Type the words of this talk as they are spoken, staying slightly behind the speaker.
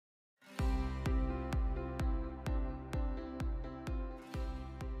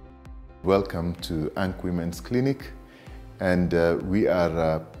Welcome to Ankh Women's Clinic, and we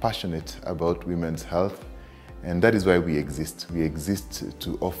are passionate about women's health, and that is why we exist. We exist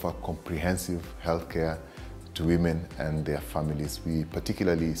to offer comprehensive healthcare to women and their families. We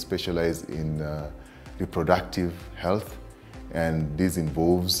particularly specialize in reproductive health, and this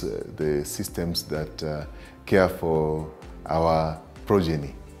involves the systems that care for our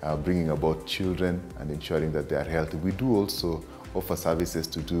progeny, bringing about children and ensuring that they are healthy. We do also offer services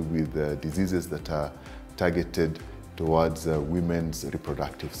to do with diseases that are targeted towards women's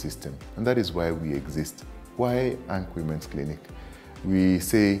reproductive system. And that is why we exist. Why Ankh Women's Clinic? We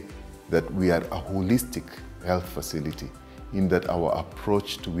say that we are a holistic health facility, in that our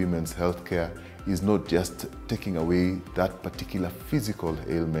approach to women's healthcare is not just taking away that particular physical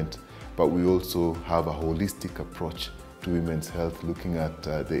ailment, but we also have a holistic approach to women's health, looking at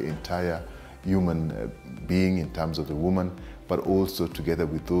the entire human being in terms of the woman, but also together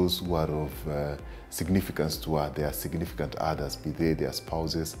with those who are of significance to their significant others, be they their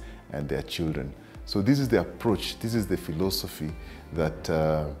spouses and their children. So this is the approach, this is the philosophy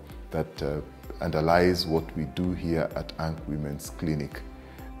that, underlies what we do here at Ankh Women's Clinic.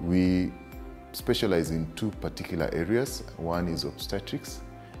 We specialize in two particular areas. One is obstetrics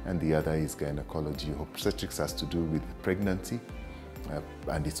and the other is gynecology. Obstetrics has to do with pregnancy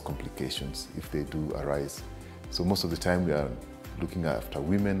and its complications if they do arise. So most of the time we are looking after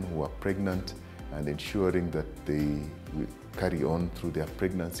women who are pregnant and ensuring that they will carry on through their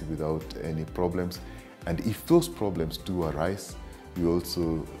pregnancy without any problems. And if those problems do arise, we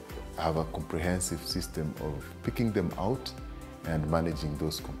also have a comprehensive system of picking them out and managing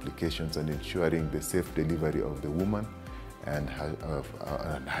those complications and ensuring the safe delivery of the woman and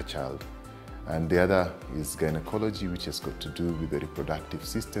her child. And the other is gynecology, which has got to do with the reproductive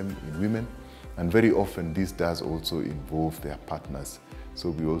system in women. And very often this does also involve their partners. So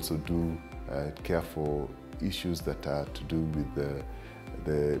we also do care for issues that are to do with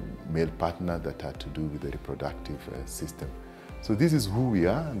the male partner, that are to do with the reproductive system. So this is who we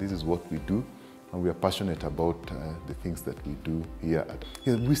are and this is what we do. And we are passionate about the things that we do here.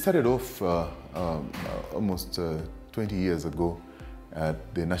 We started off almost 20 years ago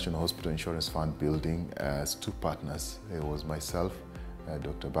at the National Hospital Insurance Fund building as two partners. It was myself,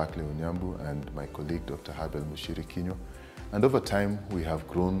 Dr. Barcley Onyambu, and my colleague, Dr. Habel Mushiri-Kinyo. And over time, we have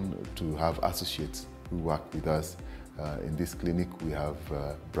grown to have associates who work with us. In this clinic, we have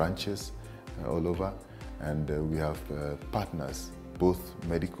branches all over, and we have partners, both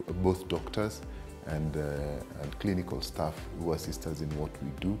doctors and clinical staff who assist us in what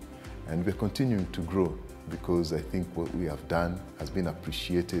we do. And we're continuing to grow because I think what we have done has been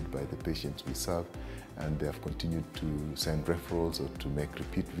appreciated by the patients we serve, and they have continued to send referrals or to make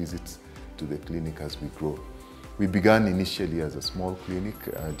repeat visits to the clinic as we grow. We began initially as a small clinic,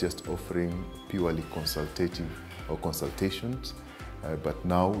 just offering purely consultative or consultations, but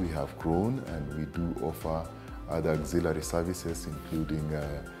now we have grown and we do offer other auxiliary services, including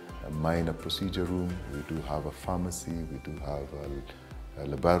a minor procedure room. We do have a pharmacy, we do have a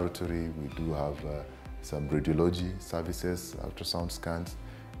laboratory, we do have some radiology services, ultrasound scans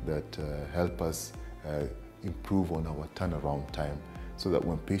that help us improve on our turnaround time, so that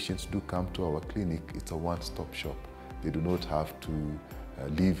when patients do come to our clinic, it's a one-stop shop. They do not have to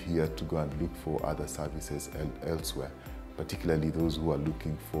leave here to go and look for other services elsewhere, particularly those who are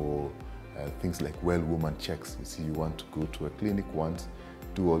looking for things like well-woman checks. You see, you want to go to a clinic once,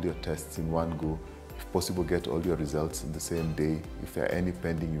 do all your tests in one go, if possible get all your results in the same day. If there are any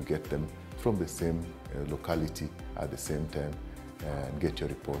pending, you get them from the same locality at the same time, and get your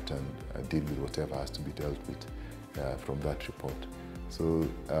report and deal with whatever has to be dealt with from that report. So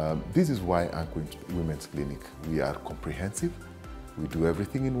this is why Ankh Women's Clinic. We are comprehensive, we do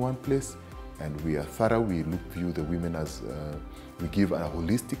everything in one place, and we are thorough. We view the women as, we give a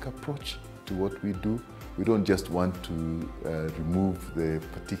holistic approach to what we do. We don't just want to remove the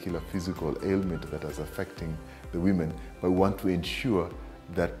particular physical ailment that is affecting the women, but we want to ensure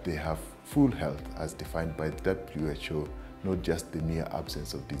that they have full health as defined by the WHO, not just the mere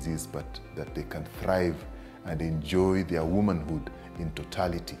absence of disease, but that they can thrive and enjoy their womanhood in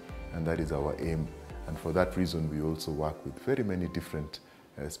totality. And that is our aim. And for that reason, we also work with very many different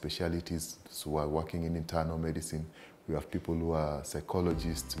specialties. So we are working in internal medicine. We have people who are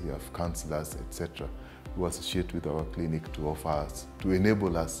psychologists, we have counselors, etc., who associate with our clinic to offer us, to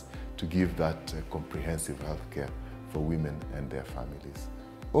enable us to give that comprehensive healthcare for women and their families.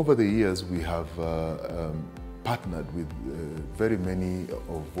 Over the years, we have partnered with very many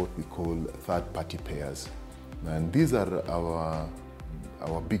of what we call third-party payers. And these are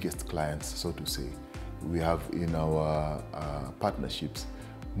our biggest clients, so to say. We have in our partnerships,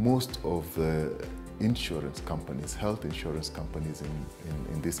 most of the insurance companies, health insurance companies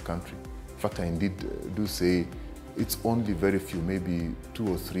in this country, in fact, I indeed do say it's only very few, maybe 2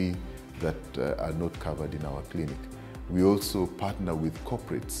 or 3 that are not covered in our clinic. We also partner with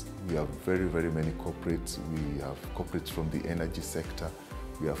corporates. We have very, very many corporates. We have corporates from the energy sector.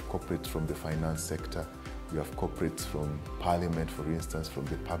 We have corporates from the finance sector. We have corporates from Parliament, for instance, from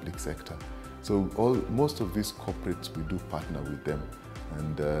the public sector. So most of these corporates, we do partner with them.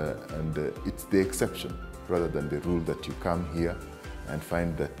 And it's the exception rather than the rule that you come here and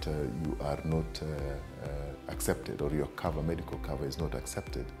find that you are not accepted, or your medical cover is not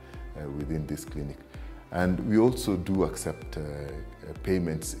accepted within this clinic. And we also do accept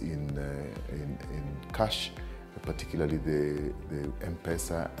payments in cash, particularly the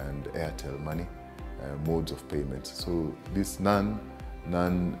M-Pesa and Airtel money modes of payments. So these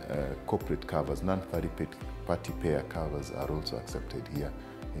non-corporate covers, non-third-party payer covers are also accepted here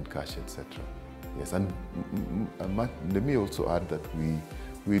in cash, etc. Yes, and let me also add that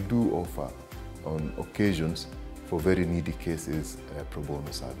we do offer on occasions for very needy cases pro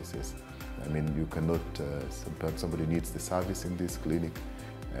bono services. I mean, you cannot, sometimes somebody needs the service in this clinic,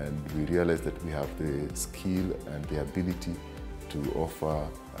 and we realize that we have the skill and the ability to offer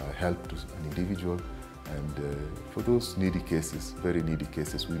help to an individual. And for those needy cases, very needy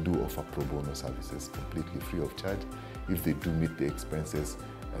cases, we do offer pro bono services completely free of charge if they do meet the expenses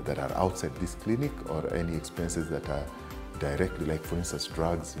that are outside this clinic, or any expenses that are directly, like for instance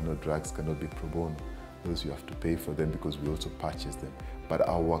drugs. You know, drugs cannot be pro bono. Those you have to pay for them because we also purchase them. But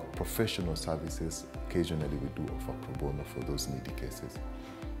our professional services, occasionally we do offer pro bono for those needy cases.